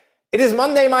It is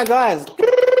Monday, my guys.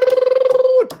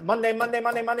 Monday.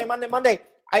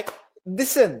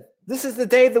 Listen, this is the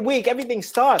day of the week. Everything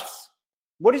starts.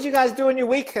 What did you guys do on your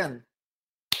weekend?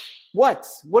 What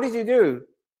did you do?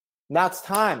 Now it's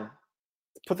time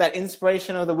to put that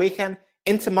inspiration of the weekend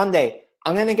into Monday.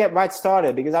 I'm going to get right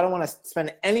started because I don't want to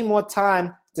spend any more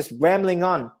time just rambling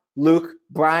on. Luke,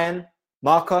 Brian,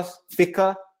 Marcos,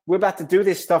 Fika, we're about to do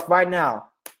this stuff right now.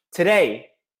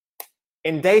 Today,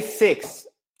 in day 6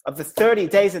 of the 30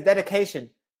 days of dedication.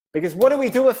 Because what do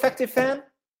we do, Effective Fam?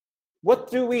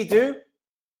 What do we do?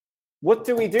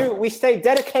 We stay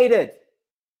dedicated.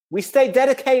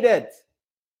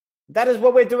 That is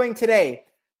what we're doing today.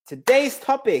 Today's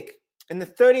topic in the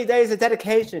 30 days of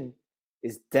dedication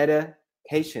is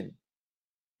dedication.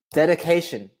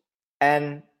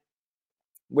 And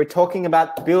we're talking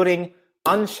about building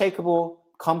unshakable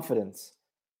confidence.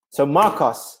 So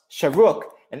Marcos, Sharuk,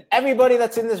 and everybody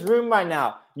that's in this room right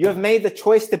now, you have made the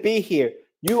choice to be here.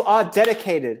 You are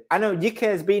dedicated. I know Yika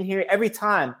has been here every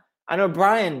time. I know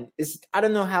Brian I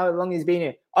don't know how long he's been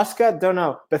here. Oscar, don't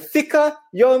know. But Thika,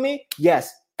 Yomi,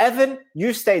 yes. Evan,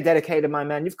 you stay dedicated, my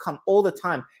man. You've come all the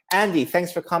time. Andy,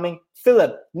 thanks for coming.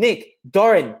 Philip, Nick,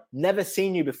 Doran, never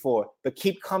seen you before, but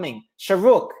keep coming.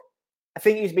 Sharuk, I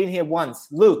think he's been here once.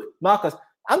 Luke, Marcos,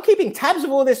 I'm keeping tabs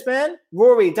of all this, man.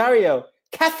 Rory, Dario,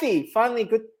 Kathy, finally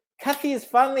good. Kathy has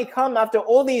finally come after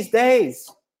all these days.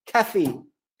 Kathy.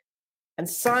 And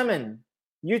Simon,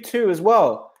 you too as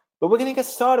well. But we're going to get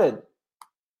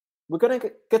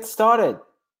started.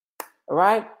 All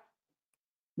right?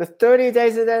 The 30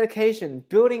 days of dedication,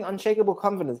 building unshakable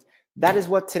confidence. That is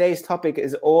what today's topic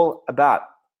is all about.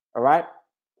 All right?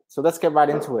 So let's get right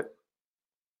into it.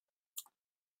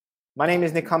 My name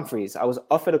is Nick Humphreys. I was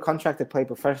offered a contract to play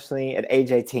professionally at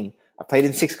age 18. I played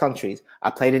in 6 countries. I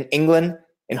played in England,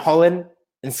 in Holland,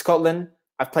 in Scotland.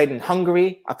 I've played in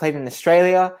Hungary. I played in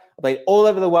Australia. I played all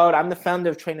over the world. I'm the founder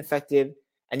of Train Effective,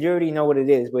 and you already know what it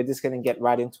is. We're just going to get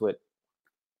right into it.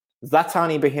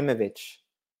 Zlatan Ibrahimovic.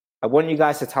 I want you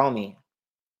guys to tell me,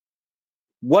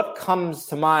 what comes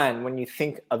to mind when you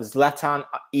think of Zlatan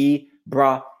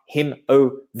Ibrahimovic?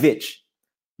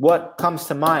 What comes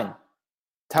to mind?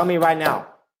 Tell me right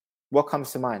now. What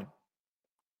comes to mind?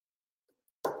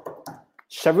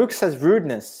 Sharuk says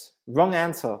rudeness. Wrong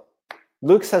answer.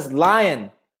 Luke says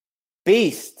lion,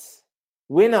 beast,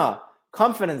 winner,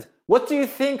 confidence. What do you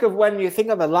think of when you think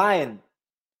of a lion?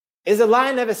 Is a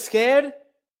lion ever scared?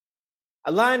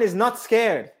 A lion is not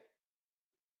scared.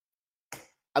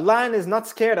 A lion is not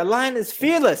scared. A lion is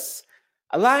fearless.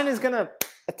 A lion is going to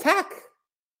attack.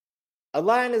 A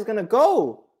lion is going to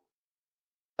go.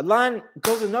 A lion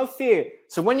goes with no fear.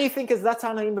 So when you think of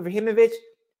Zlatan Ibrahimovic,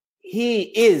 he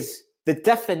is the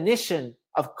definition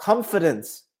of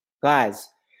confidence, guys.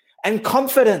 And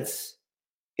confidence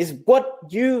is what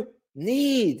you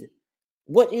need.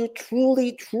 What you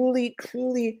truly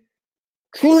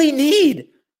need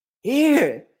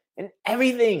here in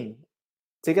everything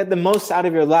to get the most out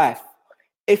of your life.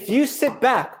 If you sit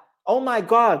back, oh my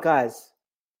God, guys,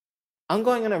 I'm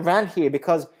going on a rant here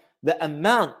because the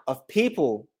amount of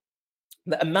people,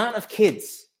 the amount of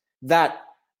kids that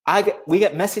we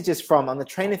get messages from on the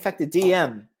Train Effective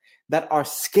DM that are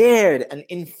scared and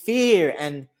in fear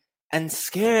and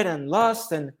scared and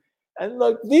lost and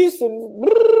like this and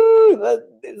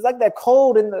it's like they're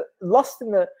cold and lost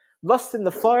in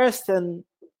the forest and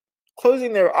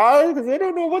closing their eyes because they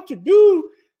don't know what to do.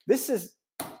 This is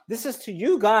to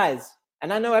you guys,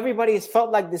 and I know everybody has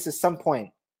felt like this at some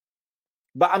point,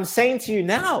 but I'm saying to you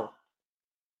now,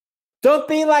 don't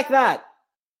be like that.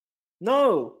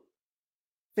 No.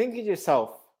 Think of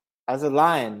yourself as a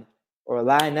lion or a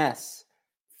lioness.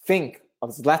 Think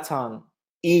of Zlatan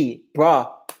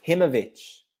Ibrahimovic.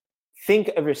 Think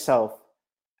of yourself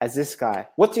as this guy.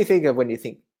 What do you think of when you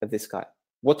think of this guy?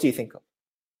 What do you think of?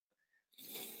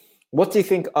 What do you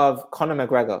think of Conor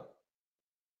McGregor?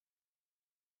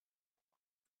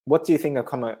 What do you think of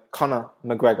Conor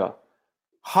McGregor?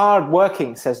 Hard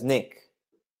working, says Nick.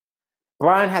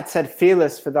 Brian had said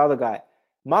fearless for the other guy.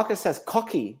 Marcus says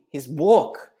cocky, his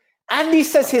walk. Andy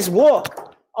says his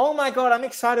walk. Oh my God, I'm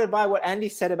excited by what Andy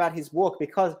said about his walk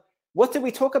because what did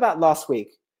we talk about last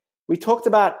week? We talked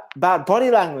about body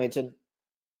language and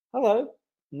hello,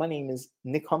 my name is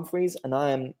Nick Humphreys and I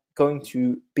am going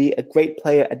to be a great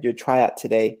player at your tryout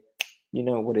today. You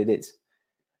know what it is.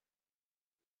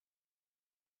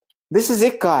 This is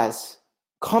it, guys.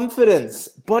 Confidence,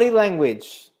 body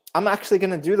language. I'm actually going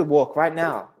to do the walk right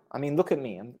now. I mean, look at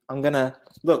me. I'm going to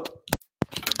look.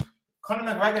 Conor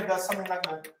McGregor does something like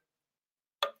that.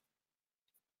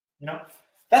 You know,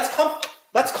 that's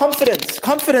confidence.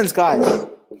 Confidence, guys.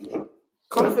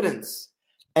 Confidence.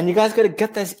 And you guys got to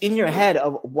get this in your head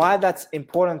of why that's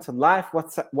important to life,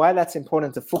 why that's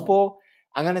important to football.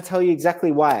 I'm going to tell you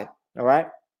exactly why, all right?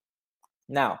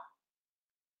 Now,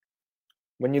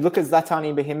 when you look at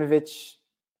Zlatan Ibrahimovic,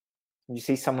 you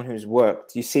see someone who's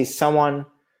worked. You see someone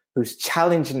who's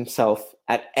challenged himself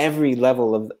at every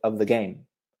level of the game.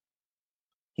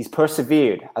 He's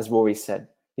persevered, as Rory said.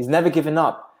 He's never given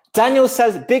up. Daniel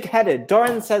says big-headed.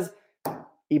 Doran says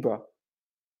Ibra.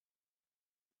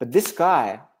 But this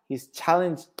guy, he's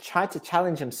tried to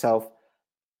challenge himself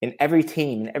in every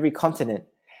team, in every continent.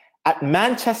 At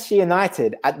Manchester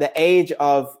United, at the age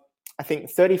of, I think,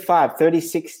 35,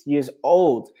 36 years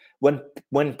old,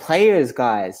 when players,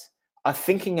 guys, are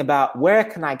thinking about where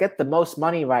can I get the most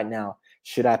money right now?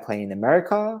 Should I play in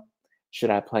America? Should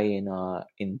I play in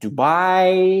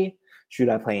Dubai? Should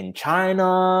I play in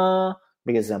China?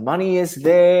 Because the money is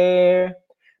there.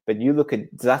 But you look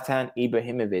at Zlatan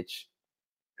Ibrahimovic,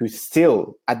 who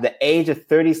still, at the age of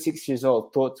 36 years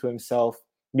old, thought to himself,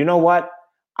 you know what?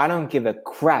 I don't give a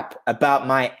crap about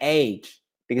my age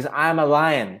because I'm a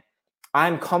lion.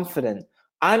 I'm confident.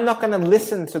 I'm not going to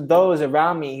listen to those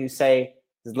around me who say,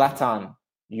 Zlatan,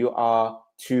 you are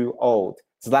too old.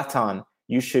 Zlatan,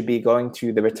 you should be going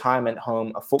to the retirement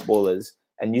home of footballers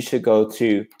and you should go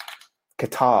to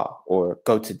Qatar or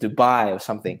go to Dubai or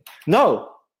something. No.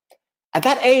 At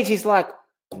that age, he's like,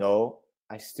 no,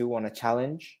 I still want to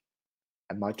challenge.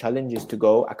 And my challenge is to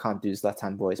go. I can't do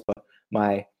Zlatan voice, but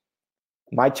my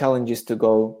challenge is to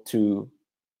go to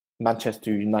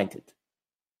Manchester United.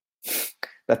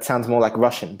 That sounds more like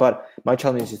Russian, but my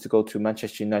challenge is to go to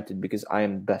Manchester United because I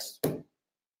am the best.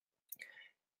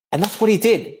 And that's what he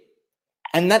did.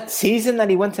 And that season that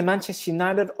he went to Manchester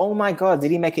United, oh my God,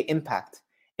 did he make an impact?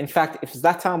 In fact, if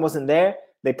Zlatan wasn't there,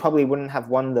 they probably wouldn't have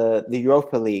won the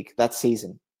Europa League that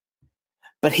season.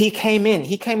 But he came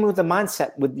with the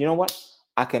mindset with, you know what?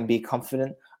 I can be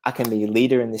confident. I can be a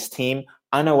leader in this team.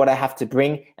 I know what I have to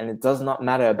bring, and it does not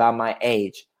matter about my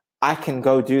age. I can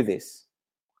go do this.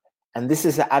 And this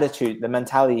is the attitude, the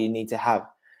mentality you need to have.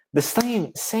 The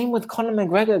same with Conor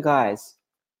McGregor, guys.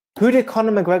 Who did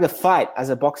Conor McGregor fight as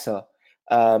a boxer?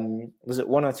 Was it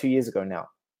 1 or 2 years ago now?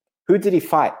 Who did he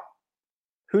fight?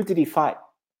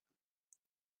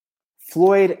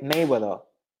 Floyd Mayweather.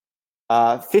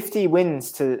 50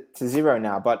 wins to 0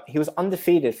 now, but he was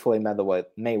undefeated, Floyd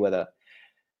Mayweather.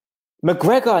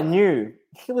 McGregor knew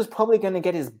he was probably going to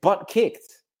get his butt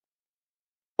kicked.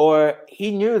 Or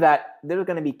he knew that there were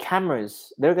going to be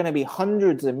cameras. There were going to be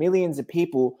hundreds of millions of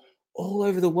people all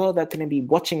over the world that are going to be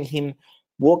watching him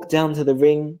walk down to the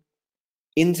ring,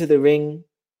 into the ring.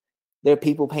 There are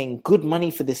people paying good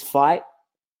money for this fight.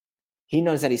 He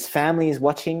knows that his family is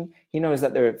watching. He knows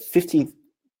that there are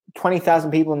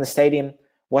 20,000 people in the stadium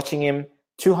watching him,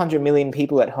 200 million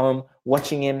people at home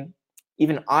watching him.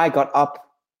 Even I got up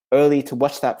early to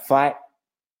watch that fight.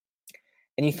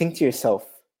 And you think to yourself,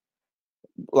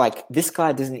 like, this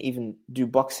guy doesn't even do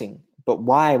boxing, but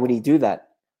why would he do that?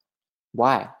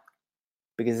 Why?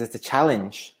 Because it's a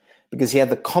challenge. Because he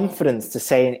had the confidence to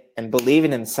say and believe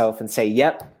in himself and say,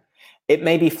 yep, it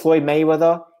may be Floyd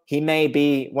Mayweather. He may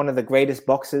be one of the greatest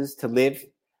boxers to live,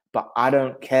 but I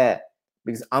don't care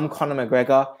because I'm Conor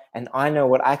McGregor and I know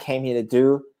what I came here to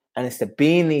do. And it's to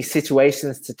be in these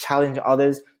situations, to challenge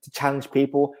others, to challenge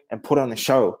people and put on a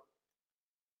show.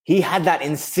 He had that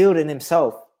instilled in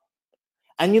himself.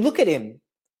 And you look at him,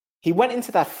 he went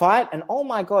into that fight and oh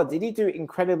my God, did he do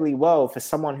incredibly well for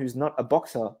someone who's not a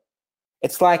boxer?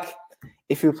 It's like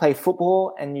if you play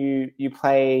football and you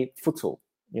play futsal,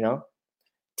 you know,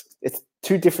 it's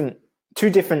two different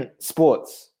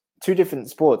sports,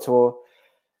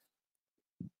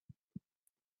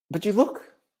 but you look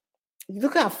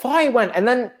how far he went and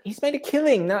then he's made a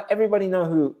killing. Now everybody know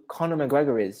who Conor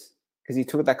McGregor is because he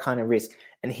took that kind of risk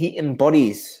and he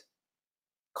embodies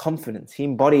confidence. He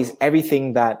embodies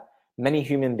everything that many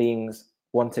human beings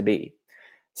want to be.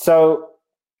 So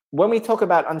when we talk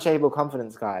about unshakable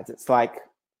confidence, guys, it's like,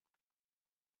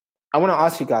 I want to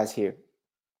ask you guys here,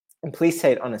 and please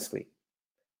say it honestly,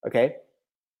 okay?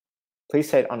 Please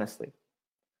say it honestly.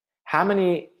 How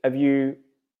many of you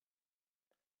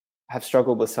have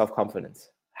struggled with self-confidence?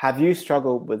 Have you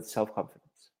struggled with self-confidence?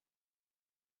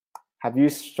 Have you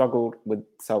struggled with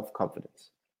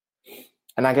self-confidence?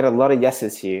 And I get a lot of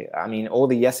yeses here. I mean, all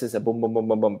the yeses are boom, boom, boom,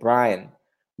 boom, boom. Brian,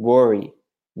 Rory,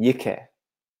 Yike,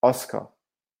 Oscar,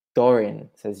 Dorian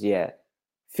says, yeah.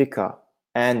 Fika,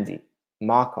 Andy,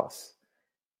 Marcos.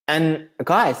 And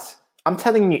guys, I'm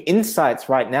telling you insights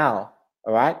right now,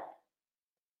 all right?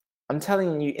 I'm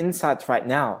telling you insights right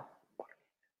now.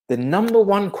 The number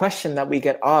one question that we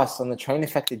get asked on the Train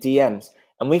Effective DMs,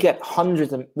 and we get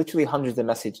literally hundreds of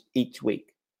messages each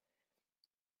week,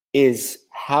 is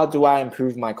how do I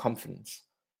improve my confidence?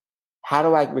 How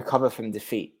do I recover from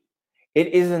defeat?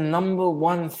 It is the number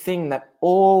one thing that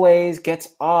always gets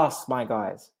asked, my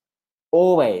guys.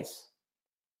 Always.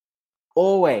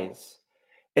 Always.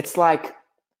 It's like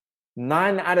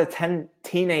 9 out of 10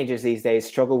 teenagers these days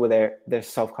struggle with their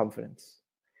self-confidence.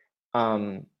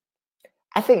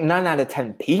 I think 9 out of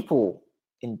 10 people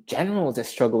in general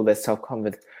just struggle with their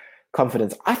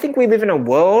self-confidence. I think we live in a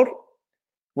world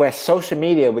where social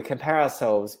media, we compare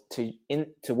ourselves to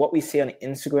what we see on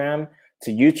Instagram,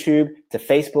 to YouTube, to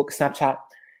Facebook, Snapchat.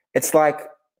 It's like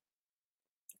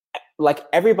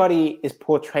everybody is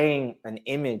portraying an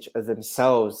image of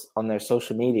themselves on their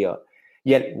social media,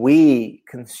 yet we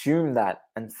consume that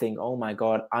and think, oh my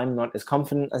God, I'm not as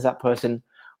confident as that person.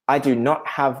 I do not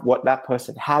have what that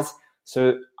person has,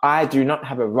 so I do not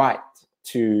have a right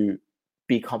to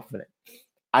be confident.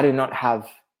 I do not have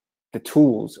the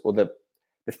tools or the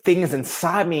things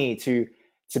inside me to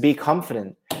be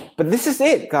confident. But this is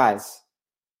it, guys.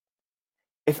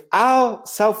 If our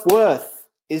self-worth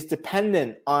is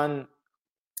dependent on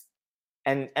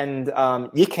and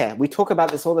Yike, we talk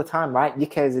about this all the time, right?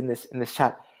 Yike is in this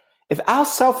chat. If our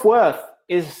self-worth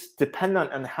is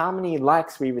dependent on how many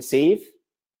likes we receive,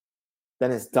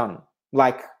 then it's done.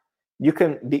 Like you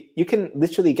can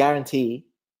literally guarantee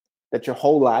that your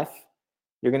whole life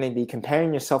you're going to be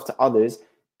comparing yourself to others,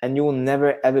 and you will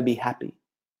never ever be happy.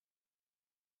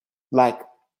 Like,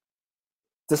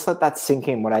 just let that sink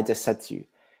in, what I just said to you.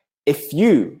 If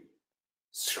you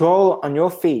scroll on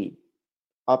your feed,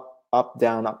 up,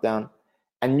 down,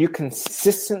 and you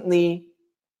consistently,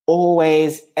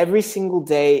 always, every single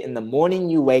day, in the morning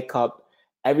you wake up,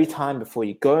 every time before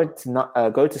you go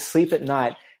to sleep at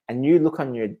night, and you look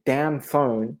on your damn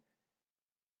phone,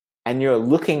 and you're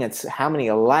looking at how many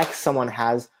likes someone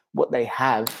has, what they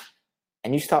have,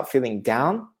 and you start feeling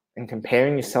down and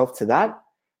comparing yourself to that,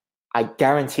 I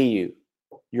guarantee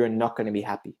you're not going to be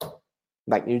happy.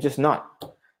 Like, you're just not.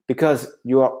 Because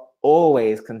you are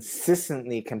always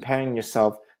consistently comparing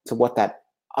yourself to what that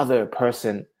other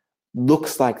person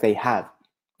looks like they have.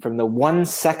 From the 1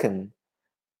 second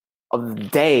of the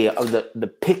day, of the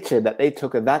picture that they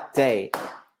took of that day,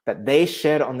 that they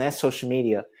shared on their social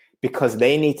media, because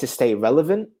they need to stay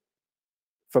relevant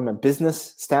from a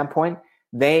business standpoint.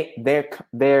 They're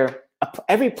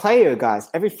every player, guys,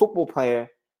 every football player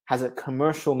has a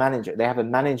commercial manager. They have a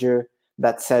manager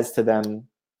that says to them,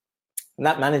 and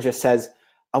that manager says,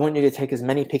 I want you to take as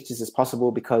many pictures as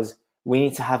possible because we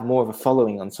need to have more of a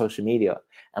following on social media.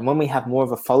 And when we have more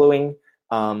of a following,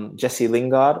 Jesse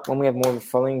Lingard, when we have more of a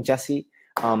following, Jesse,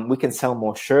 we can sell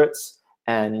more shirts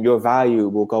and your value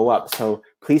will go up. So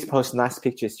please post nice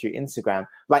pictures to your Instagram.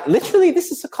 Like, literally,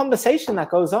 this is a conversation that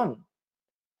goes on.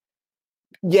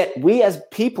 Yet we as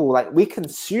people, like, we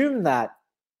consume that.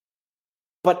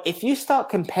 But if you start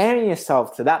comparing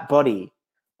yourself to that body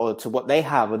or to what they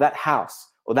have or that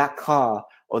house or that car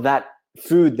or that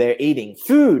food they're eating,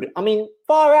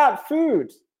 far out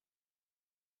food,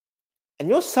 and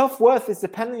your self-worth is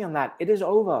depending on that, it is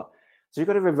over. So you've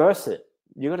got to reverse it.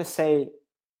 You've got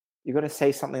to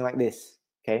say something like this,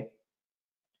 okay?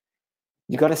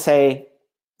 You got to say,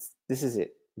 this is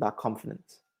it, about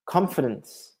confidence.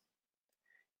 Confidence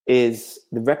is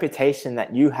the reputation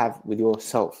that you have with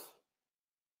yourself.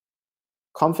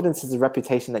 Confidence is the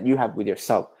reputation that you have with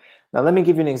yourself. Now, let me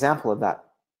give you an example of that.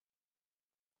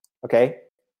 Okay?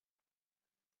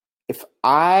 If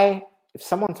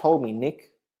someone told me,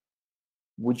 Nick,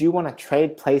 would you want to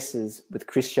trade places with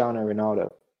Cristiano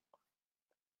Ronaldo?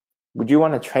 Would you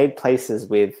want to trade places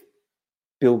with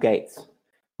Bill Gates?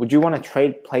 Would you want to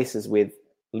trade places with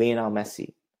Lionel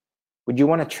Messi? Would you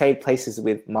want to trade places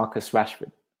with Marcus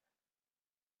Rashford?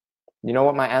 You know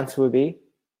what my answer would be?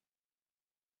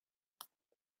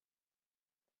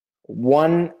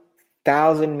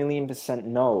 1,000,000,000%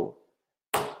 no.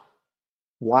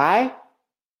 Why?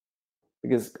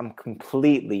 Because I'm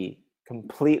completely,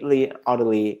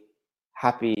 utterly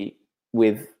happy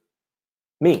with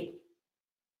me.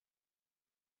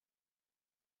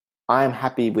 I'm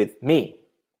happy with me.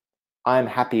 I'm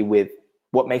happy with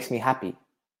what makes me happy.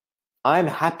 I'm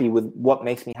happy with what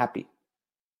makes me happy.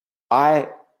 I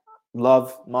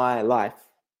love my life.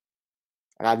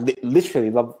 And I literally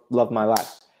love my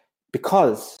life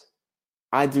because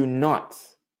I do not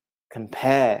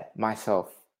compare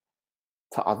myself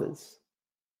to others.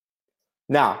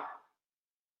 Now,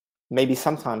 maybe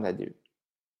sometimes I do.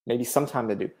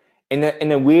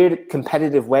 In a weird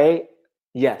competitive way,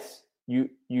 yes. You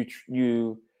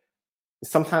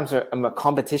sometimes on a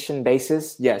competition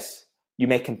basis, yes, you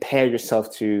may compare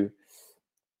yourself to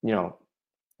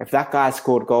if that guy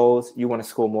scored goals, you want to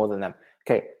score more than them.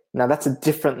 Okay, now that's a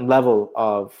different level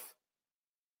of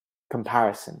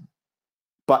comparison.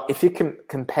 But if you can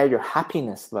compare your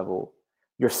happiness level,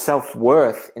 your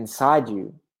self-worth inside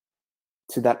you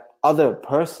to that other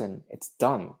person, it's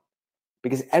done.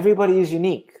 Because everybody is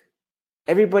unique.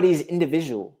 Everybody is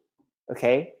individual.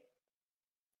 Okay?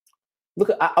 Look,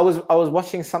 I was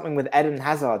watching something with Eden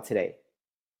Hazard today.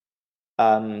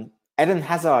 Eden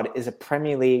Hazard is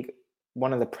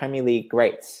one of the Premier League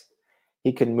greats.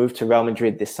 He could move to Real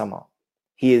Madrid this summer.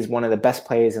 He is one of the best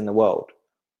players in the world.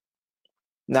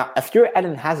 Now, if you're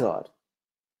Eden Hazard,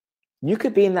 you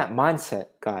could be in that mindset,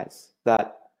 guys,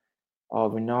 that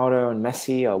Ronaldo and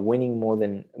Messi are winning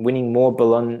more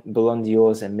Ballon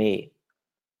d'Ors than me.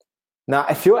 Now,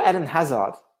 if you're Eden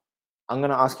Hazard, I'm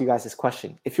going to ask you guys this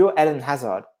question. If you're Eden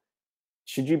Hazard,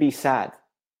 should you be sad?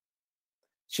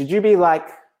 Should you be like,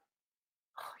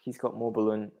 he's got more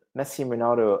Ballon, Messi and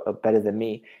Ronaldo are better than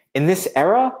me? In this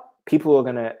era, people are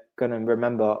gonna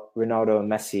remember Ronaldo and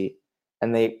Messi,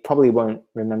 and they probably won't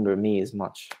remember me as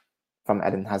much from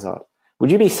Eden Hazard.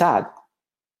 Would you be sad?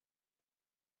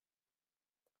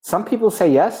 Some people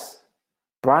say yes.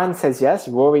 Brian says yes.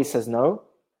 Rory says no.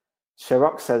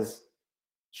 Sean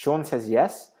says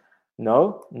yes.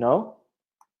 No.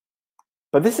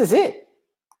 But this is it.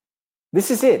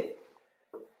 This is it.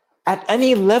 At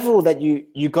any level that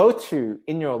you go to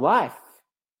in your life,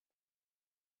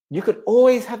 you could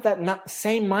always have that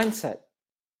same mindset.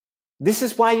 This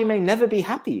is why you may never be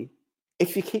happy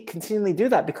if you keep continually do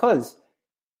that, because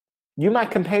you might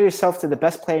compare yourself to the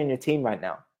best player in your team right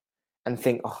now and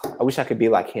think, I wish I could be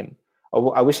like him,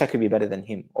 or I wish I could be better than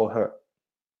him or her.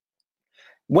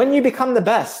 When you become the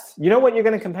best, you know what you're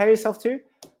going to compare yourself to?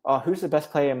 Who's the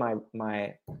best player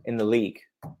in the league?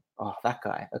 That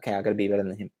guy. Okay, I got to be better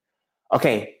than him.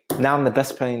 Okay, now I'm the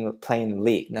best player in the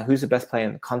league. Now, who's the best player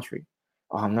in the country?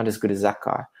 I'm not as good as that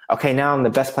guy. Okay, now I'm the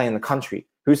best player in the country.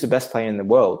 Who's the best player in the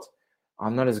world?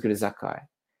 I'm not as good as that guy.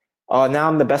 Now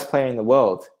I'm the best player in the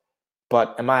world.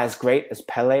 But am I as great as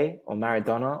Pele or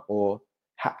Maradona? Or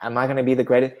am I going to be the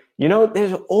greatest?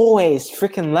 There's always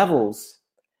freaking levels.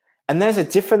 And there's a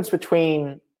difference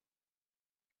between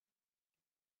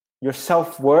your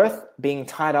self-worth being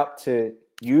tied up to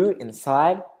you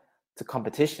inside to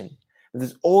competition.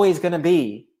 There's always going to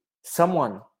be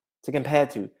someone to compare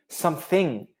to,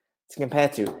 something to compare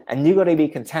to, and you got to be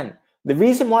content. The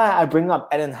reason why I bring up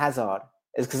Eden Hazard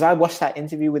is because I watched that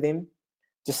interview with him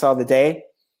just the other day,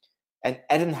 and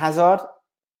Eden Hazard,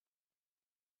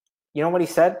 you know what he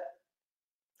said?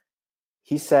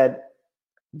 He said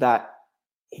that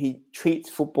he treats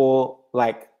football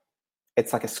like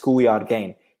it's like a schoolyard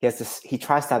game. He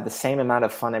tries to have the same amount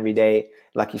of fun every day,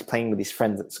 like he's playing with his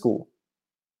friends at school.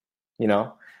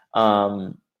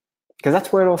 Because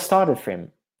that's where it all started for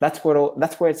him. That's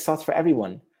where it starts for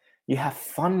everyone. You have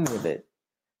fun with it.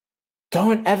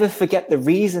 Don't ever forget the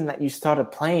reason that you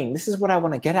started playing. This is what I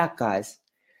want to get at, guys.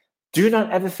 Do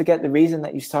not ever forget the reason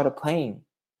that you started playing.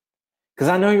 Because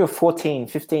I know you're 14,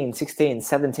 15, 16,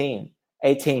 17,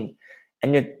 18,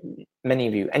 and many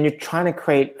of you, and you're trying to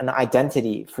create an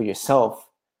identity for yourself.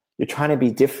 You're trying to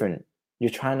be different. You're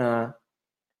trying to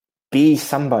be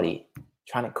somebody,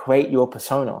 trying to create your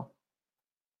persona.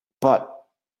 But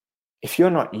if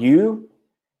you're not you,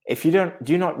 if you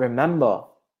do not remember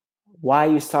why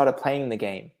you started playing the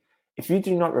game, if you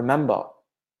do not remember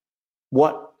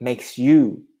what makes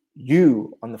you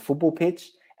on the football pitch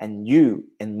and you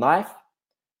in life,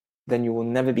 then you will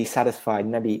never be satisfied,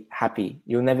 never be happy.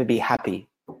 You'll never be happy.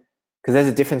 Because there's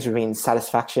a difference between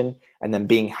satisfaction and then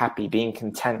being happy, being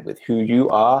content with who you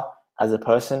are as a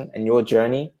person and your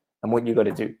journey and what you got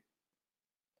to do.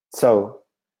 So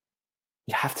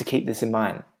you have to keep this in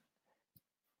mind.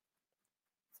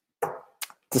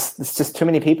 There's just too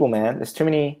many people, man. There's too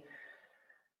many.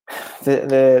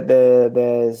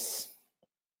 There's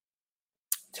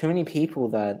too many people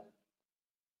that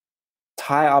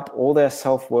tie up all their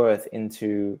self-worth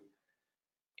into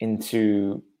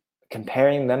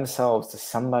comparing themselves to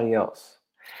somebody else.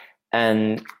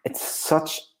 And it's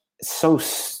so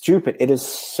stupid. It is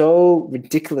so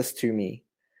ridiculous to me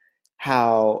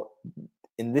how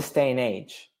in this day and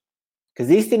age, because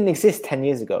these didn't exist 10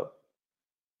 years ago.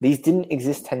 These didn't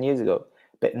exist 10 years ago.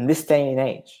 But in this day and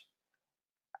age,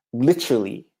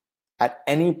 literally at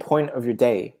any point of your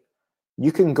day,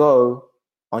 you can go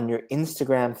on your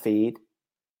Instagram feed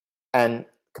and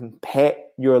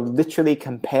you're literally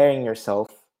comparing yourself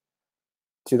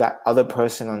to that other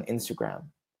person on Instagram.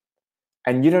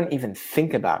 And you don't even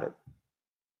think about it.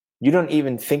 You don't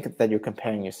even think that you're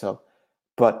comparing yourself,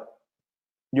 but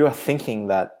you're thinking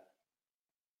that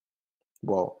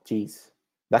well, geez,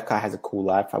 that guy has a cool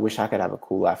life. I wish I could have a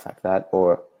cool life like that.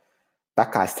 Or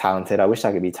that guy's talented. I wish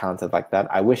I could be talented like that.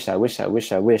 I wish. And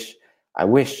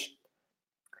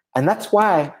that's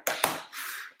why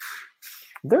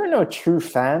there are no true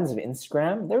fans of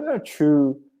Instagram. There are no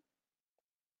true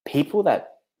people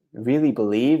that really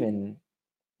believe in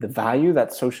the value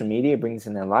that social media brings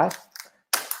in their life.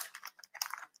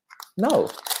 No.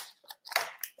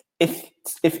 If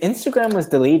Instagram was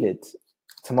deleted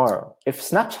tomorrow, if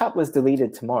Snapchat was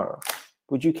deleted tomorrow,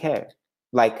 would you care?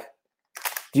 Like,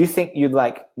 do you think you'd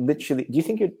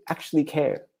actually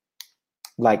care?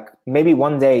 Like, maybe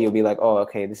one day you'll be like, oh,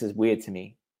 okay, this is weird to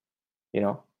me, you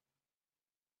know?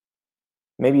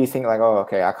 Maybe you think like, oh,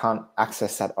 okay, I can't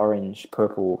access that orange,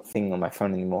 purple thing on my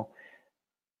phone anymore.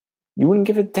 You wouldn't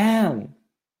give a damn.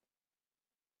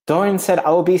 Dorian said, I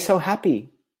will be so happy.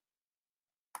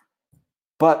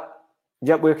 But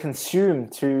yet we're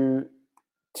consumed to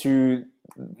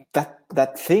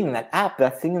that thing, that app,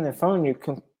 that thing in the phone. You're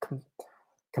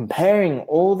comparing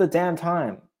all the damn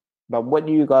time about what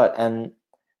you got. And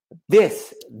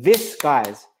this,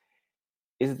 guys,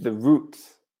 is the root.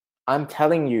 I'm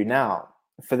telling you now,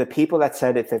 for the people that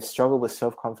said if they've struggled with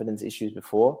self-confidence issues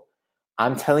before,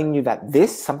 I'm telling you that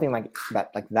something like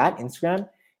that, Instagram,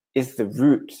 is the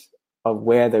root of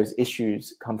where those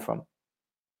issues come from.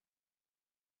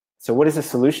 So what is the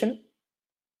solution?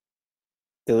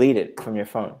 Delete it from your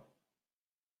phone.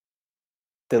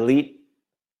 Delete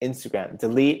Instagram.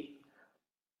 Delete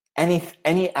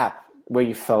any app where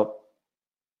you felt,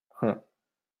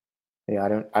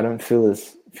 yeah, I don't feel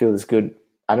as good.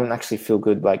 I don't actually feel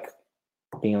good like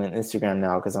being on Instagram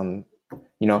now because I'm,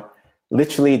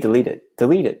 literally delete it.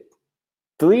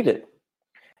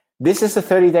 This is the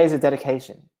 30 days of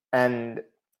dedication. And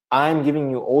I'm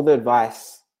giving you all the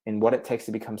advice in what it takes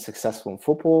to become successful in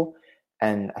football.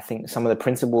 And I think some of the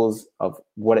principles of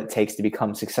what it takes to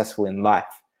become successful in life.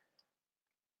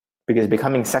 Because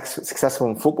becoming successful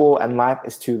in football and life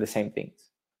is two of the same things.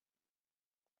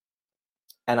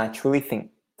 And I truly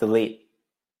think delete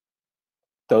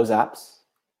those apps.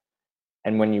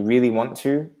 And when you really want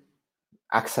to,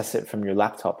 access it from your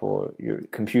laptop or your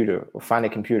computer, or find a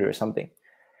computer or something.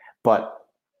 But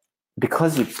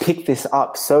because you pick this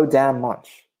up so damn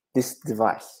much, this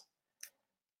device,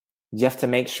 you have to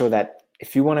make sure that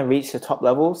if you want to reach the top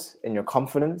levels in your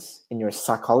confidence, in your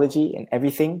psychology, in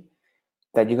everything,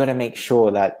 that you got to make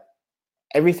sure that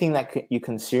everything that you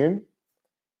consume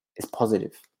is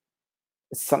positive.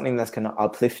 It's something that's going to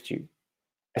uplift you.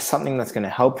 It's something that's going to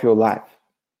help your life.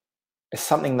 It's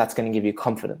something that's going to give you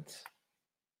confidence.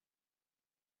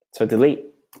 So delete.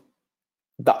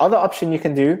 The other option you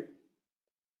can do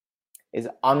is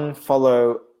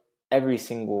unfollow every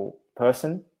single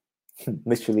person,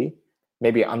 literally.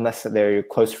 Maybe unless they're your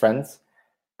close friends,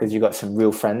 because you got some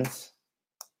real friends.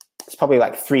 It's probably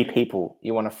like 3 people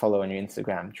you want to follow on your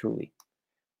Instagram, truly.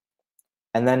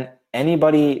 And then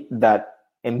anybody that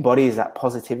embodies that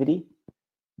positivity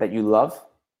that you love,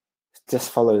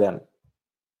 just follow them.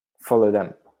 Follow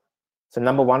them. So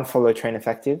number 1, follow Train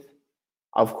Effective,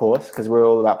 of course, because we're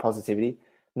all about positivity.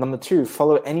 Number 2,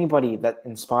 follow anybody that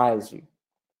inspires you.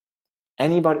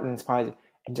 Anybody that inspires you,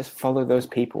 and just follow those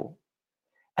people.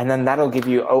 And then that'll give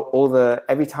you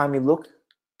every time you look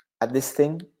at this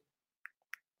thing,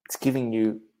 it's giving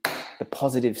you the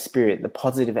positive spirit, the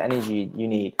positive energy you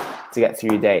need to get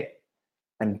through your day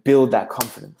and build that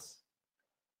confidence.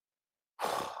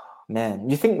 Man,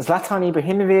 you think Zlatan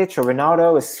Ibrahimovic or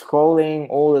Ronaldo is scrolling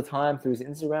all the time through his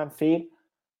Instagram feed?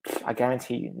 I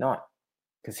guarantee you not.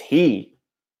 Because he,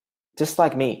 just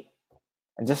like me,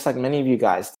 and just like many of you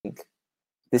guys, think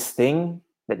this thing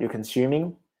that you're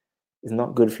consuming is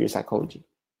not good for your psychology.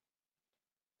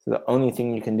 So the only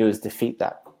thing you can do is defeat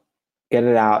that. Get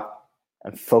it out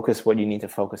and focus what you need to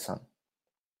focus on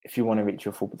if you want to reach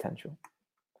your full potential.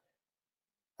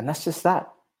 And that's just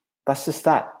that. That's just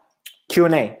that.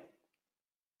 Q&A.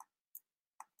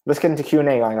 Let's get into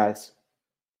Q&A, guys.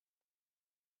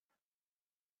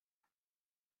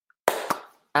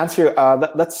 Let's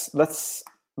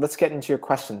get into your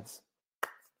questions.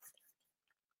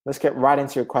 Let's get right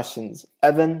into your questions.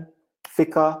 Evan,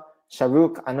 Fika,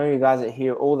 Shahrukh, I know you guys are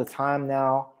here all the time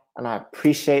now, and I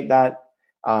appreciate that.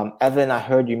 Evan, I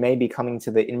heard you may be coming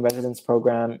to the in-residence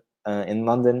program in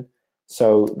London,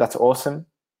 so that's awesome.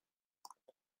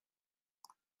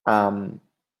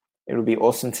 It'll be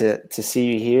awesome to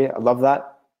see you here. I love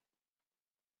that.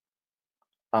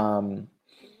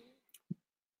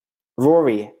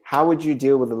 Rory, how would you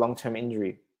deal with a long-term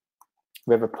injury?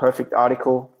 We have a perfect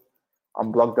article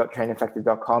on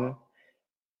blog.traineffective.com.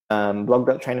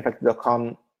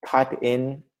 Blog.traineffective.com, type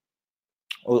in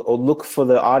or look for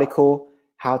the article,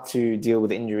 how to deal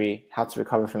with injury, how to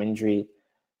recover from injury.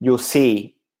 You'll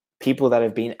see people that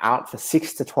have been out for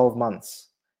 6 to 12 months,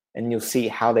 and you'll see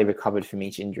how they recovered from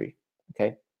each injury.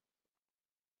 Okay.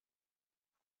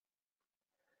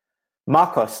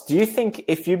 Marcos, do you think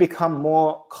if you become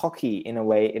more cocky in a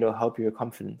way, it'll help your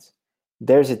confidence?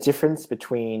 There's a difference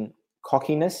between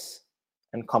cockiness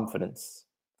and confidence.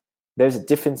 There's a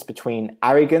difference between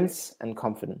arrogance and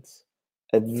confidence.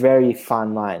 A very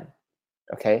fine line.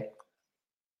 Okay.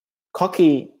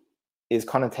 Cocky is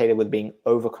connotated with being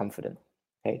overconfident.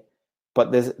 Okay.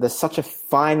 But there's such a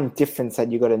fine difference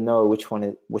that you got to know which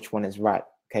one is right.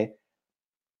 Okay.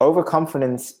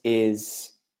 Overconfidence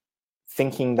is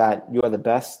thinking that you are the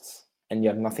best and you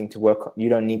have nothing to work on. You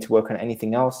don't need to work on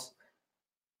anything else.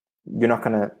 You're not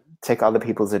going to take other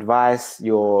people's advice.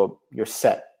 You're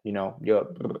set,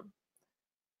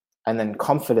 and then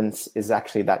confidence is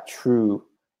actually that true,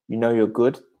 you're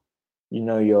good,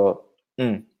 you're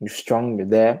strong, you're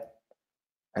there.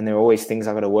 And there are always things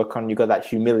I've got to work on. You got that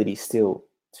humility still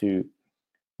to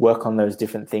work on those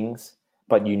different things,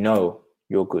 but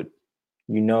you're good.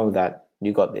 You know that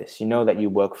you got this. You know that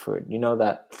you work for it. You know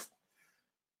that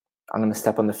I'm going to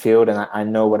step on the field and I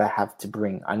know what I have to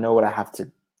bring. I know what I have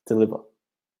to deliver.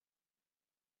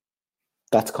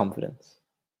 That's confidence.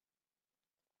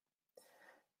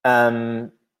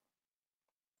 Andy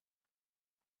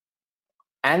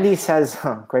says,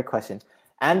 great question.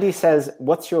 Andy says,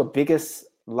 what's your biggest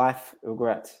life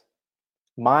regret?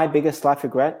 My biggest life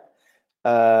regret?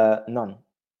 None.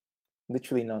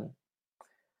 Literally none.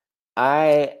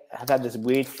 I have had this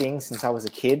weird thing since I was a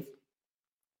kid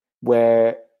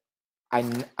where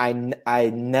I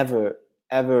never,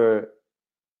 ever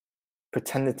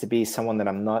pretended to be someone that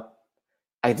I'm not.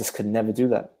 I just could never do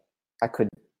that. I could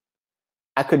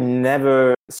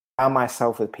never surround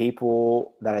myself with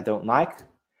people that I don't like.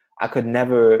 I could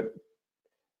never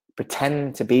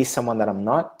pretend to be someone that I'm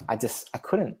not. I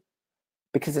couldn't,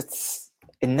 because it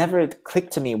never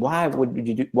clicked to me. Why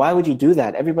would you do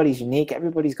that? Everybody's unique.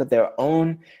 Everybody's got their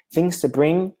own things to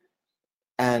bring.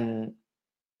 And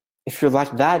if you're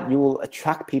like that, you will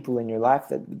attract people in your life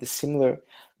that with the similar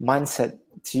mindset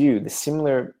to you, the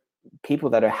similar people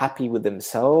that are happy with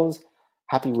themselves,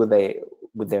 happy with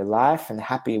their life, and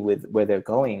happy with where they're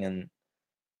going.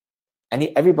 And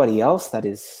everybody else that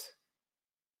is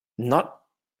not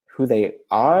who they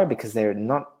are because they're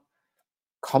not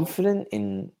confident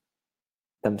in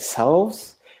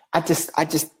themselves,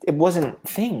 it wasn't a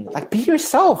thing. Like, be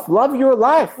yourself, love your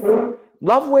life,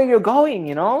 love where you're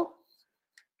going, I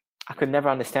could never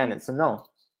understand it. So no,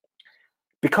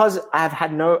 because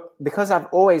I've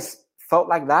always felt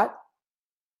like that,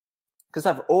 because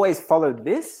I've always followed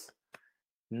this,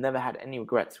 never had any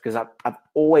regrets, because I've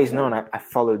always known I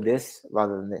followed this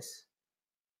rather than this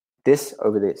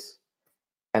over this.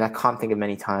 And I can't think of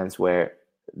many times where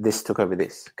this took over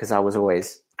this, because I was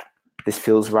always, this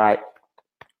feels right,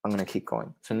 I'm going to keep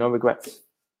going. So no regrets.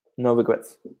 No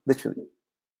regrets.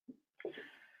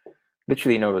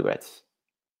 Literally no regrets.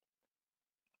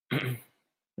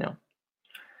 No.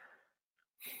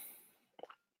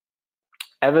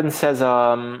 Evan says,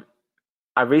 I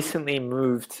recently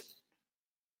moved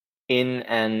in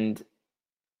and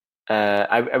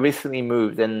I recently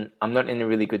moved and I'm not in a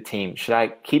really good team. Should I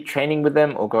keep training with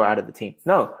them or go out of the team?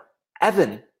 No.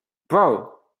 Evan,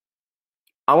 bro,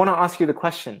 I want to ask you the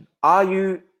question. Are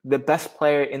you the best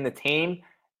player in the team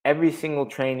every single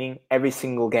training, every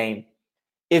single game?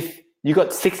 If you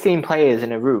got 16 players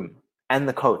in a room and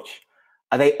the coach,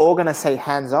 are they all going to say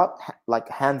hands up,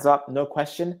 no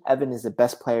question, Evan is the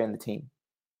best player in the team?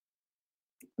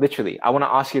 Literally, I want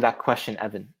to ask you that question,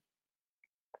 Evan.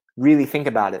 Really think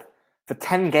about it. For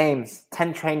 10 games,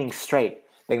 10 trainings straight,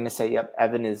 they're going to say, yep,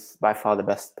 Evan is by far the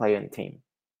best player in the team.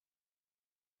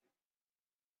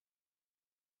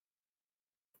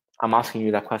 I'm asking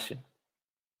you that question.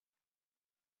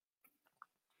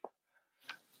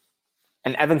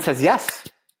 And Evan says yes.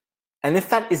 And if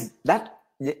that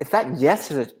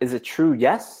yes is a true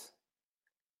yes,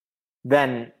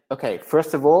 then, okay,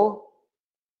 first of all,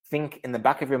 think in the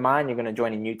back of your mind, you're going to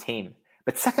join a new team.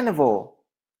 But second of all,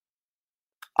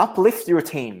 uplift your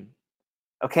team,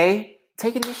 okay?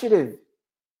 Take initiative.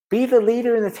 Be the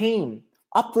leader in the team.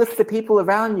 Uplift the people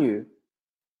around you.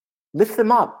 Lift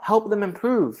them up. Help them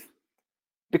improve.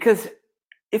 Because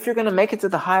if you're going to make it to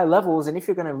the higher levels and if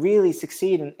you're going to really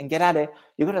succeed and get at it,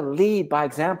 you're going to lead by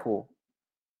example.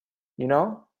 You're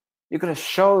going to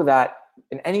show that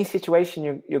in any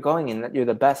situation you're going in, that you're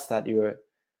the best, that you're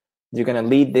going to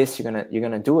lead this, you're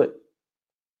going to do it.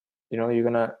 You're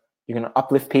going to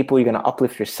uplift people, you're going to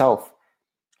uplift yourself.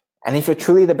 And if you're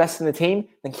truly the best in the team,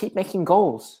 then keep making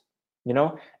goals.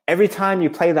 Every time you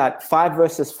play that 5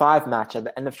 versus 5 match at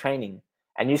the end of training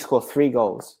and you score 3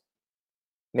 goals,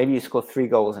 maybe you score 3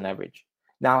 goals on average.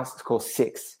 Now score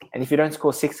 6. And if you don't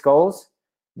score 6 goals,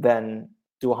 then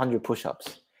do 100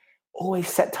 push-ups. Always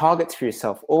set targets for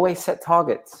yourself. Always set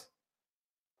targets.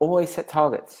 Always set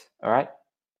targets. All right?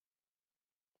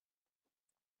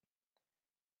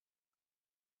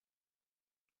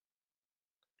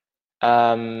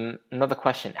 Another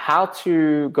question. How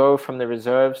to go from the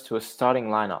reserves to a starting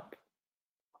lineup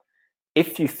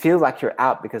if you feel like you're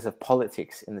out because of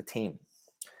politics in the team?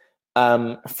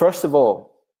 First of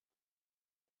all,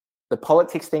 the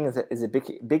politics thing is a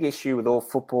big issue with all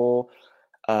football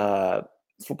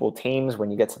teams.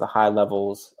 When you get to the high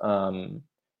levels,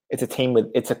 it's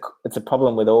a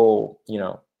problem with all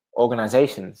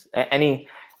organizations.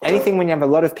 Anything when you have a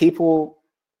lot of people,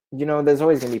 there's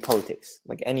always going to be politics.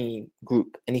 Like any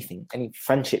group, anything, any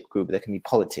friendship group, there can be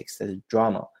politics. There's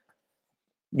drama.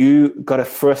 You got to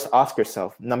first ask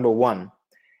yourself, number one,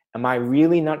 am I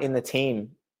really not in the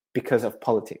team because of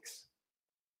politics?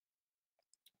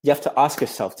 You have to ask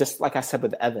yourself, just like I said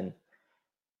with Evan,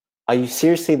 are you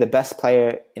seriously the best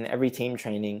player in every team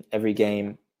training, every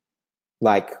game?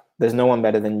 Like, there's no one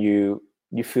better than you.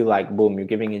 You feel like, boom, you're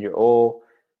giving it your all.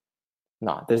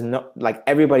 No, there's no, like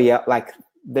everybody else, like,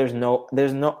 there's no,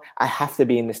 I have to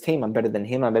be in this team. I'm better than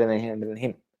him. I'm better than him. I'm better than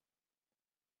him.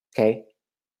 Okay.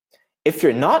 If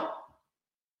you're not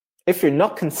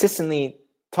consistently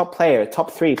top player, top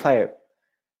 3 player,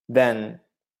 then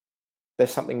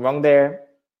there's something wrong there.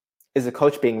 Is the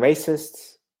coach being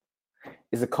racist?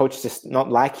 Is the coach just not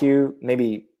like you?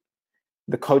 Maybe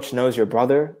the coach knows your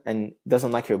brother and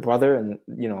doesn't like your brother, and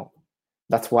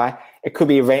that's why. It could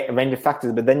be a range of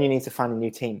factors, but then you need to find a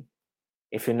new team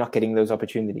if you're not getting those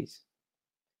opportunities.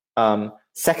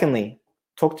 Secondly,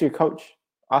 talk to your coach.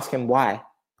 Ask him why.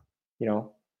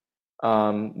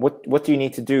 What do you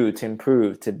need to do to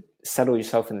improve, to settle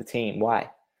yourself in the team?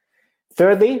 Why?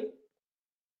 Thirdly,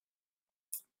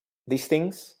 these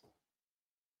things.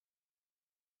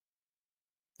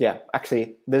 Yeah,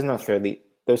 actually, there's no thirdly.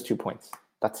 Those 2 points.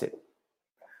 That's it.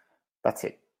 That's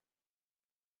it.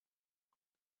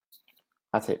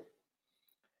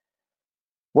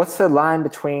 What's the line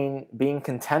between being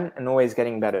content and always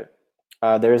getting better?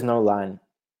 There is no line.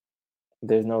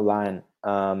 There's no line.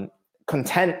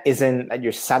 Content isn't that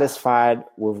you're satisfied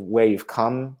with where you've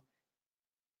come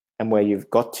and where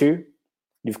you've got to.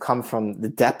 You've come from the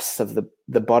depths of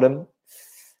the bottom,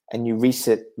 and you reach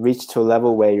to a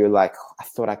level where you're like, I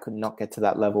thought I could not get to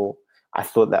that level. I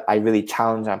thought that I really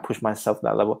challenged and pushed myself to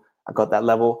that level. I got that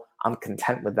level. I'm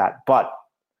content with that. But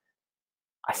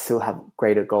I still have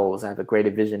greater goals. I have a greater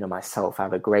vision of myself. I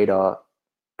have a greater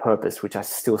purpose, which I'm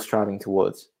still striving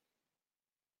towards.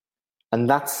 And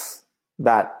that's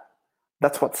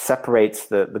what separates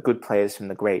the good players from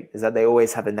the great, is that they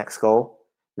always have the next goal.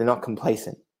 They're not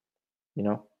complacent.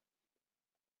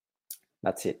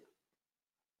 That's it.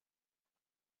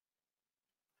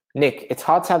 Nick, it's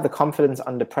hard to have the confidence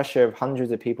under pressure of hundreds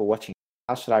of people watching.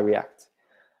 How should I react?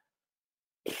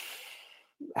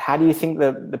 How do you think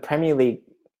the Premier League,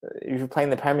 if you're playing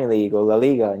the Premier League or La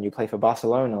Liga and you play for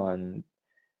Barcelona and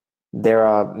there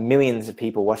are millions of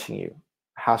people watching you,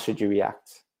 how should you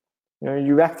react?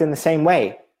 You react in the same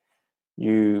way.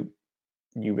 You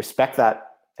respect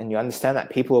that and you understand that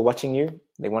people are watching you.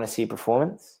 They want to see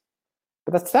performance.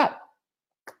 But that's that.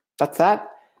 That's that.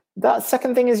 The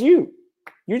second thing is you.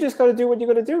 You just got to do what you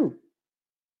got to do.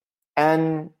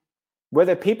 And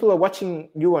whether people are watching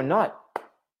you or not,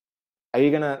 are you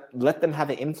going to let them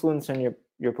have an influence on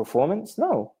your performance?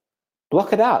 No.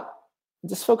 Block it out.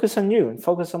 Just focus on you and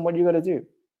focus on what you got to do.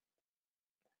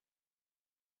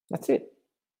 That's it.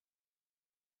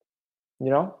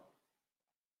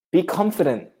 Be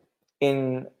confident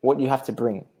in what you have to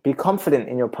bring. Be confident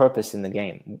in your purpose in the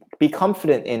game. Be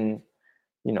confident in,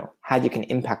 how you can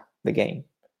impact the game.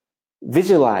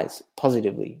 Visualize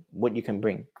positively what you can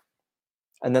bring.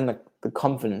 And then the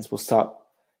confidence will start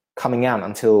coming out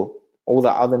until all the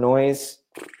other noise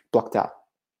blocked out.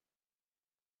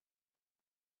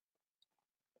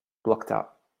 Blocked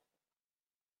out.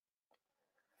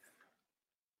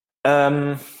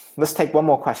 Let's take one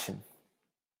more question.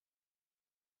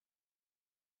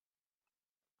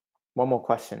 One more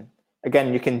question.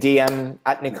 Again, you can DM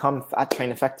at Nick Humph, at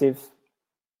Train Effective.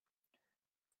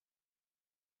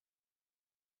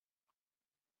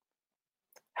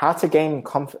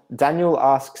 Daniel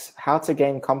asks, how to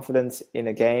gain confidence in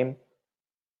a game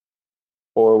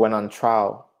or when on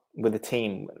trial with a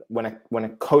team, when a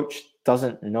coach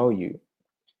doesn't know you.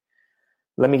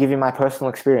 Let me give you my personal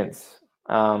experience.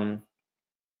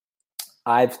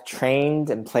 I've trained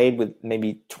and played with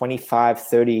maybe 25,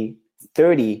 30,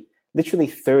 literally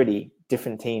 30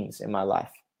 different teams in my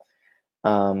life.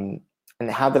 And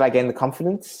how did I gain the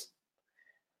confidence?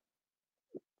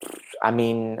 I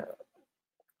mean,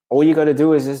 all you got to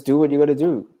do is just do what you got to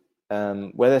do.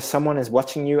 Whether someone is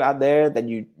watching you out there that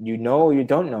you know or you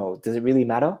don't know, does it really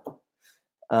matter?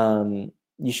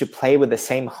 You should play with the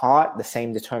same heart, the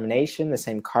same determination, the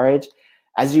same courage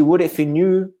as you would if you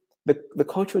knew the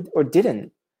coach or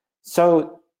didn't.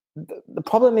 So the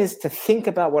problem is to think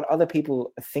about what other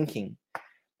people are thinking.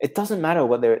 It doesn't matter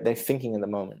what they're thinking in the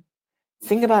moment.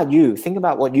 Think about you. Think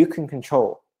about what you can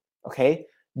control, okay?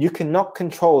 You cannot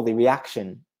control the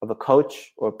reaction of a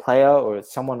coach or a player or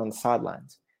someone on the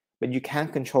sidelines, but you can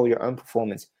control your own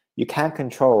performance. You can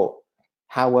control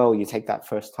how well you take that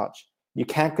first touch. You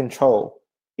can't control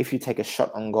if you take a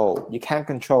shot on goal. You can't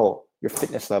control your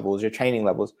fitness levels, your training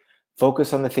levels.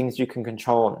 Focus on the things you can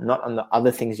control, not on the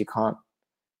other things you can't.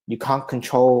 You can't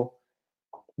control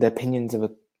the opinions of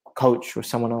a coach or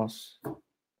someone else,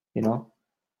 you know?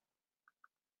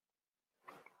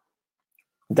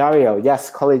 Dario, yes,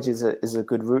 college is a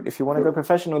good route if you want to go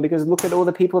professional, because look at all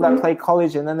the people that play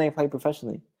college and then they play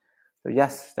professionally. So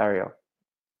yes, Dario.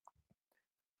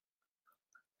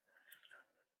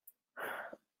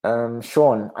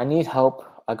 Sean, I need help.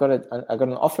 I got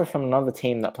an offer from another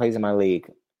team that plays in my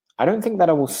league. I don't think that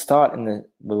I will start in the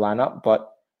lineup,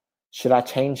 but should I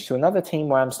change to another team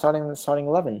where I'm starting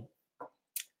 11?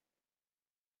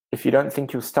 If you don't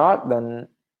think you'll start, then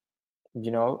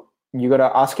you got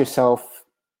to ask yourself,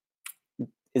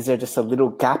 is there just a little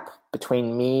gap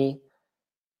between me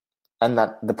and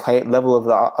the play level of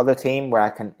the other team where I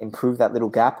can improve that little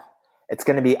gap? It's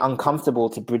going to be uncomfortable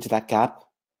to bridge that gap,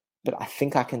 but I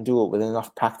think I can do it with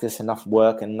enough practice, enough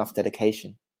work, and enough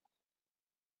dedication.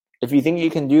 If you think you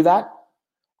can do that,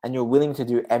 and you're willing to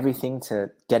do everything to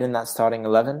get in that starting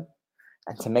 11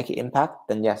 and to make an impact,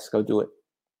 then yes, go do it.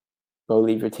 Go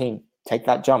leave your team. Take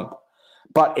that jump.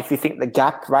 But if you think the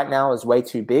gap right now is way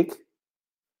too big,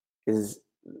 the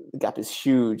gap is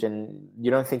huge, and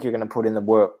you don't think you're going to put in the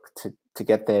work to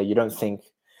get there, you don't think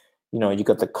you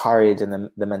got the courage and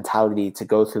the mentality to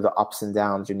go through the ups and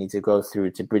downs you need to go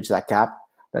through to bridge that gap,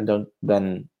 and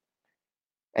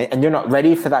you're not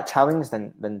ready for that challenge,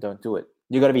 then don't do it.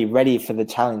 You got to be ready for the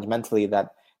challenge mentally, that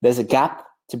there's a gap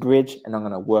to bridge and I'm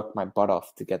going to work my butt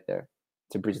off to get there,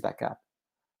 to bridge that gap.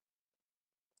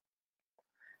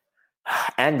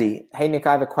 Andy, hey Nick,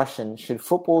 I have a question. Should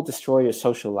football destroy your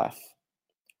social life?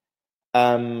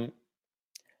 I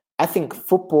think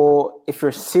football, if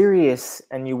you're serious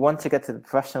and you want to get to the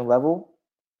professional level,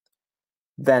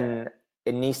 then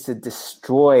it needs to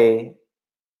destroy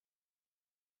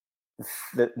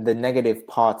the negative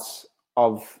parts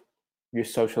of your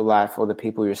social life or the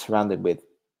people you're surrounded with.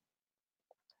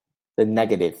 The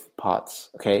negative parts,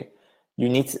 okay? You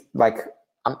need to,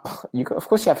 of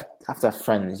course you have to have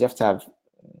friends. You have to have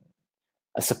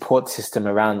a support system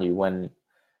around you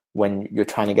when you're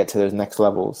trying to get to those next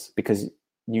levels, because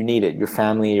you need it, your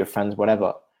family, your friends,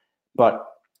 whatever. But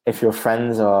if your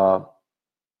friends are,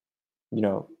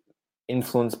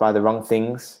 influenced by the wrong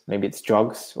things, maybe it's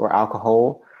drugs or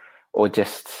alcohol or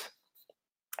just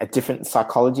a different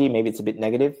psychology, maybe it's a bit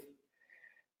negative,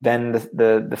 then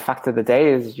the fact of the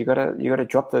day is you gotta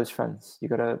drop those friends. You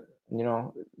gotta,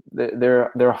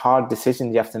 there are hard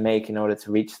decisions you have to make in order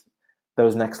to reach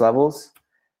those next levels.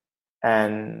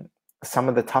 And some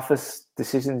of the toughest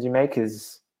decisions you make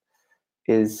is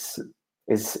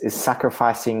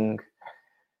sacrificing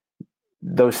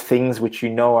those things which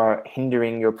are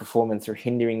hindering your performance or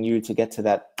hindering you to get to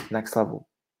that next level.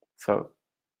 So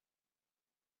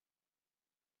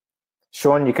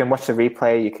Sean, you can watch the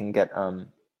replay. You can get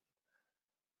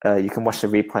you can watch the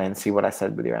replay and see what I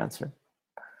said with your answer.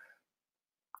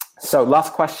 So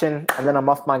last question, and then I'm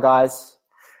off, my guys.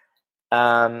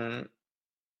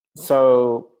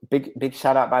 So big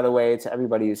shout out, by the way, to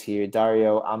everybody who's here: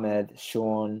 Dario, Ahmed,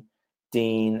 Sean,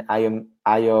 Dean,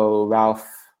 Ayo,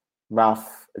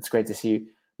 Ralph. It's great to see you.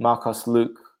 Marcos,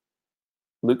 Luke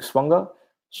Swanger,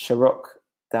 Sharuk,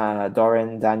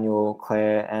 Doran, Daniel,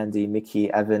 Claire, Andy,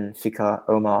 Mickey, Evan, Fika,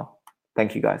 Omar.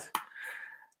 Thank you, guys.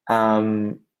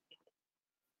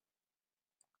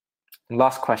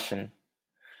 Last question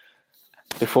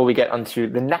before we get onto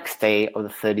the next day of the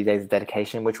 30 days of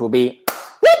dedication, which will be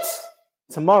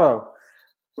tomorrow.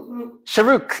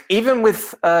 Sharuk, even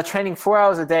with training 4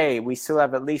 hours a day, we still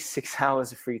have at least 6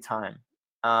 hours of free time,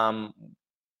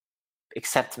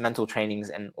 except mental trainings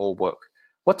and all work.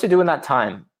 What to do in that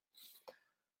time?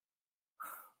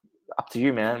 Up to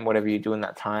you, man. Whatever you do in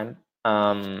that time.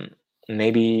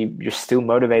 maybe you're still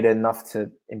motivated enough to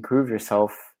improve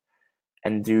yourself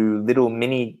and do little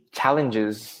mini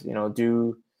challenges.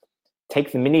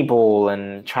 Take the mini ball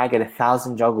and try to get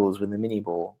 1,000 juggles with the mini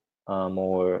ball,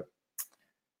 or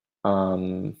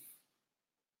I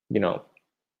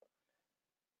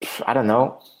don't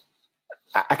know.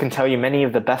 I can tell you many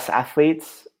of the best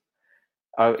athletes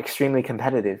are extremely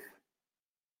competitive.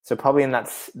 So probably in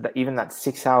even that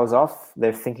 6 hours off,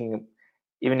 they're thinking,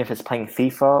 even if it's playing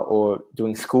FIFA or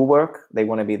doing schoolwork, they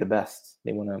want to be the best.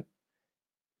 They're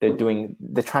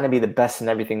trying to be the best in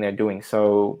everything they're doing.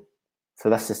 So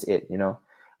that's just it,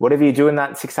 Whatever you do in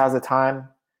that 6 hours of time,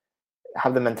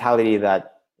 have the mentality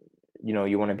that,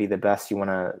 you want to be the best. You want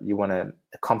to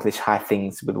accomplish high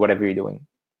things with whatever you're doing.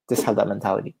 Just have that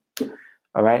mentality.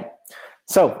 All right.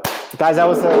 So, guys, that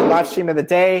was the live stream of the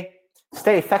day.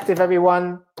 Stay effective,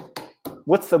 everyone.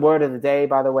 What's the word of the day,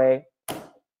 by the way?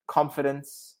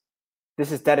 Confidence.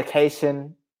 This is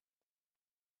dedication.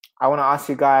 I want to ask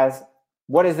you guys,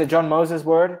 what is the John Moses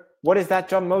word? What is that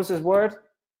John Moses word?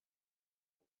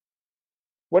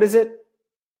 What is it?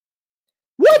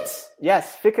 What?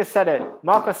 Yes, Fika said it.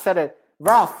 Marcos said it.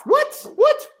 Ralph, what?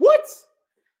 What?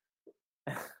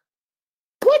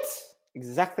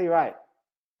 Exactly right.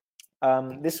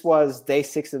 This was day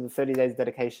 6 of the 30 days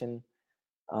dedication.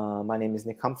 My name is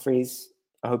Nick Humphreys.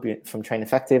 I hope you from Train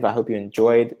Effective. I hope you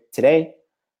enjoyed today.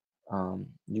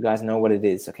 You guys know what it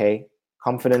is, okay?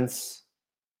 Confidence.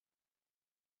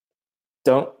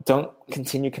 Don't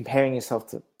continue comparing yourself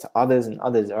to others and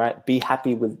others, all right? Be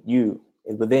happy with you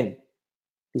within.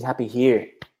 Be happy here.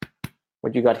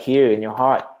 What you got here in your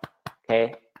heart,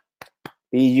 okay?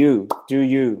 Be you, do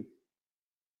you,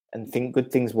 and think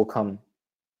good things will come.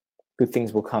 Good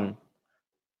things will come.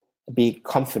 Be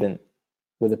confident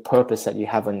with the purpose that you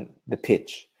have on the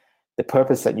pitch, the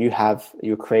purpose that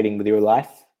you're creating with your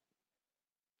life,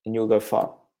 and you'll go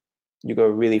far. You go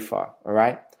really far, all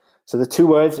right? So the 2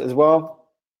 words as well,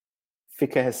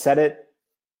 Fika has said it.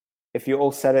 If you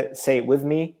all said it, say it with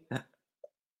me.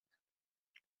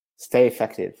 Stay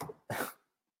effective.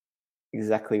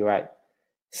 Exactly right.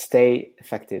 Stay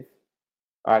effective.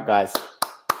 All right, guys.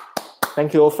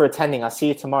 Thank you all for attending. I'll see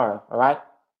you tomorrow, all right?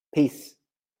 Peace.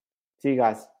 See you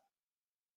guys.